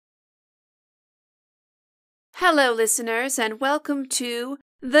Hello, listeners, and welcome to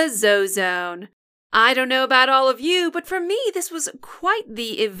the Zozone. I don't know about all of you, but for me, this was quite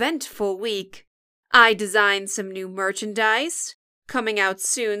the eventful week. I designed some new merchandise, coming out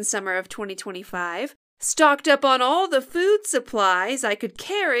soon, summer of 2025, stocked up on all the food supplies I could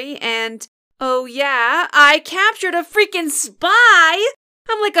carry, and, oh yeah, I captured a freaking spy!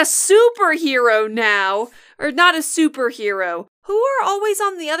 I'm like a superhero now. Or not a superhero. Who are always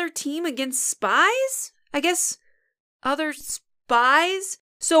on the other team against spies? I guess other spies?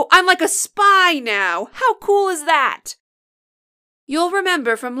 So I'm like a spy now. How cool is that? You'll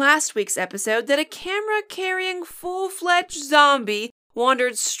remember from last week's episode that a camera-carrying full-fledged zombie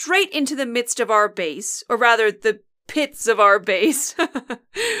wandered straight into the midst of our base, or rather, the pits of our base.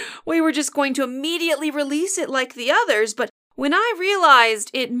 We were just going to immediately release it like the others, but when I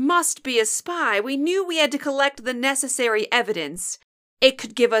realized it must be a spy, we knew we had to collect the necessary evidence. It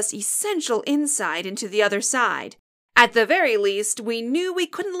could give us essential insight into the other side. At the very least, we knew we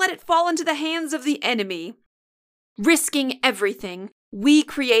couldn't let it fall into the hands of the enemy. Risking everything, we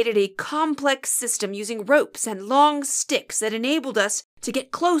created a complex system using ropes and long sticks that enabled us to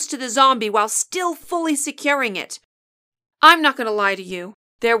get close to the zombie while still fully securing it. I'm not going to lie to you.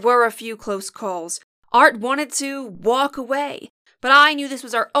 There were a few close calls. Art wanted to walk away, but I knew this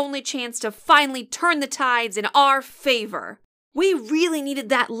was our only chance to finally turn the tides in our favor. We really needed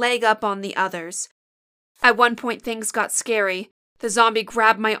that leg up on the others. At one point, things got scary. The zombie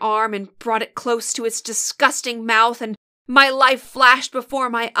grabbed my arm and brought it close to its disgusting mouth, and my life flashed before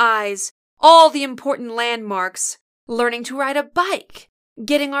my eyes. All the important landmarks. Learning to ride a bike.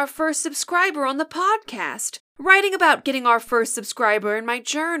 Getting our first subscriber on the podcast. Writing about getting our first subscriber in my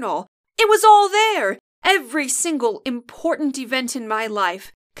journal. It was all there. Every single important event in my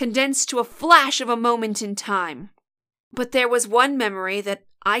life, condensed to a flash of a moment in time. But there was one memory that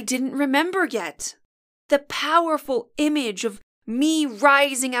I didn't remember yet. The powerful image of me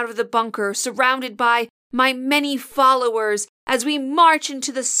rising out of the bunker, surrounded by my many followers as we march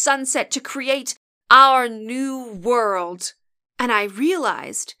into the sunset to create our new world. And I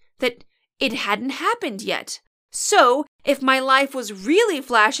realized that it hadn't happened yet. So, if my life was really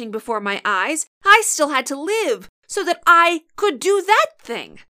flashing before my eyes, I still had to live so that I could do that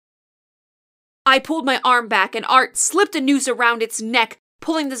thing. I pulled my arm back and Art slipped a noose around its neck,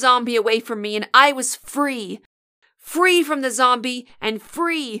 pulling the zombie away from me, and I was free. Free from the zombie and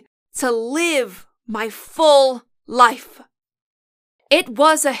free to live my full life. It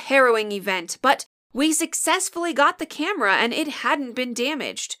was a harrowing event, but we successfully got the camera and it hadn't been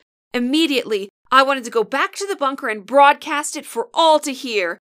damaged. Immediately, I wanted to go back to the bunker and broadcast it for all to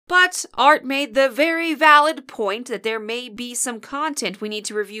hear. But Art made the very valid point that there may be some content we need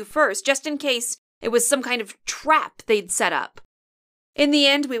to review first, just in case it was some kind of trap they'd set up. In the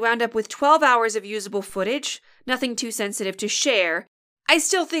end, we wound up with 12 hours of usable footage, nothing too sensitive to share. I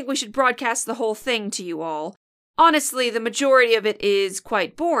still think we should broadcast the whole thing to you all. Honestly, the majority of it is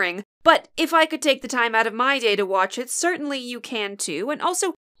quite boring, but if I could take the time out of my day to watch it, certainly you can too, and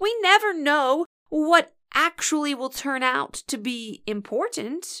also, we never know what actually will turn out to be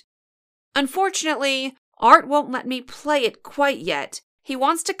important. Unfortunately, Art won't let me play it quite yet. He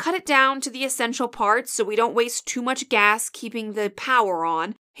wants to cut it down to the essential parts so we don't waste too much gas keeping the power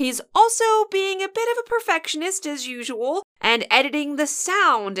on. He's also being a bit of a perfectionist as usual and editing the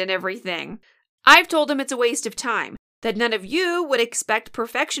sound and everything. I've told him it's a waste of time, that none of you would expect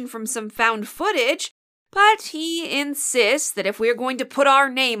perfection from some found footage, but he insists that if we're going to put our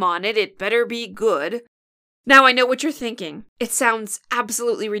name on it, it better be good. Now I know what you're thinking. It sounds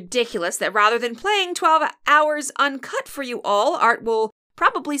absolutely ridiculous that rather than playing 12 hours uncut for you all, Art will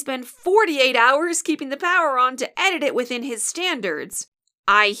probably spend 48 hours keeping the power on to edit it within his standards.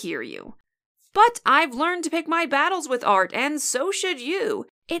 I hear you. But I've learned to pick my battles with Art, and so should you.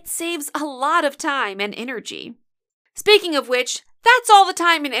 It saves a lot of time and energy. Speaking of which, that's all the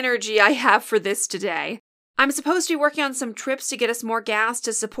time and energy I have for this today. I'm supposed to be working on some trips to get us more gas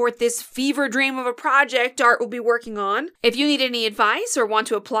to support this fever dream of a project Art will be working on. If you need any advice or want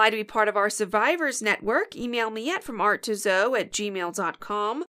to apply to be part of our Survivors Network, email me at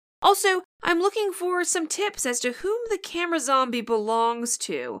FromArtToZo@gmail.com. Also, I'm looking for some tips as to whom the camera zombie belongs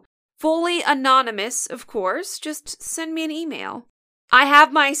to. Fully anonymous, of course, just send me an email. I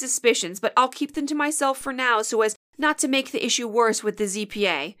have my suspicions, but I'll keep them to myself for now so as not to make the issue worse with the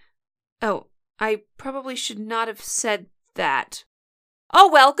ZPA. Oh, I probably should not have said that. Oh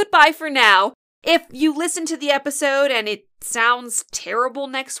well, goodbye for now. If you listen to the episode and it sounds terrible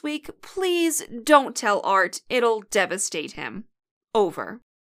next week, please don't tell Art. It'll devastate him. Over.